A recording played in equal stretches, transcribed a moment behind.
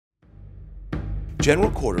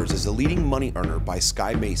General Quarters is a leading money earner by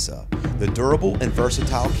Sky Mesa. The durable and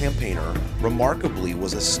versatile campaigner remarkably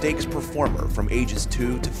was a stakes performer from ages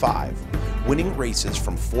 2 to 5, winning races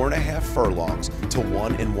from 4.5 furlongs to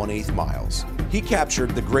 1 1/8 miles. He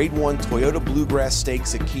captured the Grade 1 Toyota Bluegrass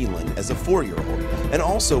Stakes at Keeneland as a 4-year-old and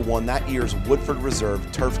also won that year's Woodford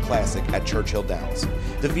Reserve Turf Classic at Churchill Downs,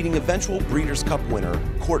 defeating eventual Breeders' Cup winner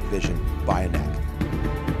Court Vision by a neck.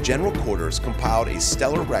 General Quarters compiled a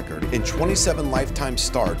stellar record in 27 lifetime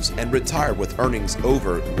starts and retired with earnings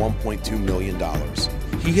over $1.2 million.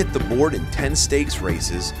 He hit the board in 10 stakes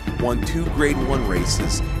races, won 2 Grade 1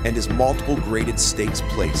 races, and is multiple graded stakes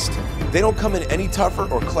placed. They don't come in any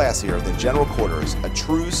tougher or classier than General Quarters, a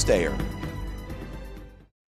true stayer.